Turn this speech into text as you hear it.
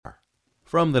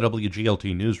From the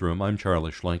WGLT Newsroom, I'm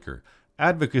Charlie Schlenker.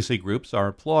 Advocacy groups are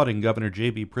applauding Governor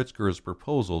J.B. Pritzker's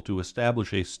proposal to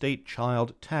establish a state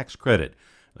child tax credit.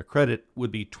 The credit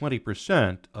would be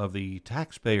 20% of the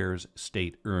taxpayer's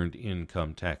state-earned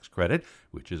income tax credit,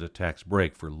 which is a tax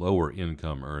break for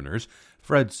lower-income earners.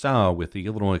 Fred Sau with the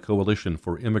Illinois Coalition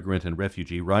for Immigrant and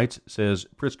Refugee Rights says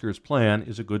Pritzker's plan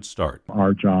is a good start.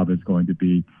 Our job is going to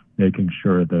be making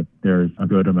sure that there's a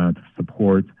good amount of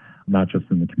support, not just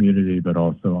in the community, but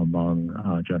also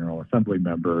among General Assembly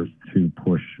members to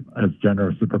push as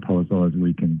generous a proposal as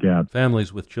we can get.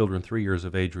 Families with children 3 years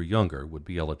of age or younger would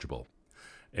be eligible.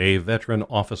 A veteran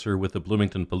officer with the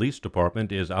Bloomington Police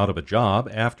Department is out of a job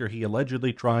after he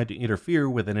allegedly tried to interfere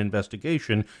with an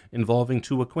investigation involving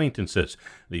two acquaintances.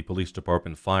 The police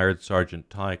department fired Sergeant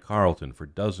Ty Carlton for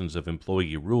dozens of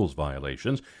employee rules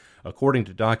violations. According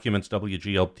to documents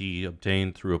WGLT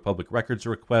obtained through a public records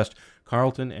request,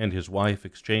 Carlton and his wife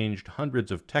exchanged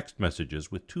hundreds of text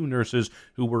messages with two nurses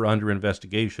who were under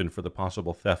investigation for the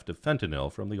possible theft of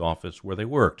fentanyl from the office where they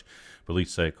worked.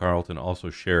 Police say Carlton also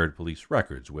shared police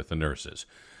records with the nurses.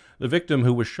 The victim,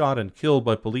 who was shot and killed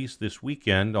by police this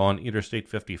weekend on Interstate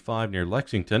 55 near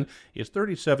Lexington, is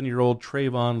 37-year-old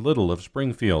Trayvon Little of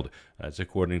Springfield. That's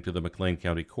according to the McLean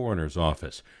County Coroner's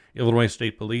Office. Illinois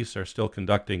State Police are still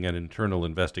conducting an internal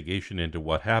investigation into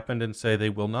what happened and say they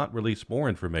will not release more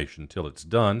information till it's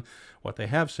done. What they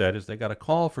have said is they got a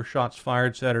call for shots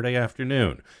fired Saturday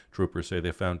afternoon. Troopers say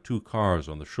they found two cars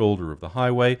on the shoulder of the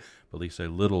highway. Police say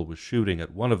Little was shooting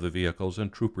at one of the vehicles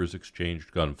and troopers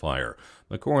exchanged gunfire.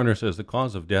 The coroner says the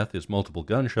cause of death is multiple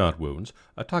gunshot wounds.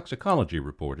 A toxicology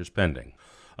report is pending.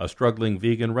 A struggling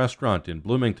vegan restaurant in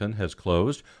Bloomington has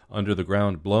closed.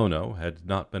 Under-the-ground Blono had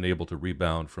not been able to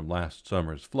rebound from last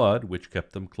summer's flood, which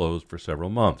kept them closed for several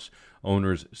months.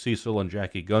 Owners Cecil and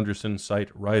Jackie Gunderson cite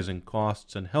rising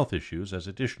costs and health issues as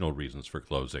additional reasons for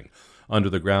closing. Under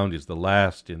the Ground is the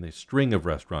last in a string of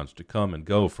restaurants to come and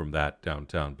go from that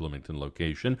downtown Bloomington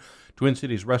location. Twin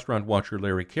Cities restaurant watcher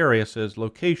Larry Carrier says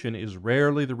location is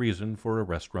rarely the reason for a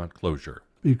restaurant closure.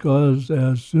 Because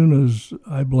as soon as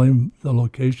I blame the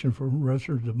location for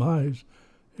restaurant demise,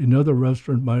 another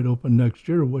restaurant might open next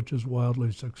year, which is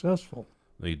wildly successful.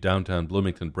 The downtown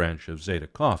Bloomington branch of Zeta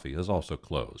Coffee has also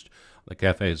closed. The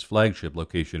cafe's flagship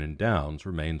location in Downs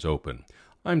remains open.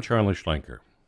 I'm Charlie Schlenker.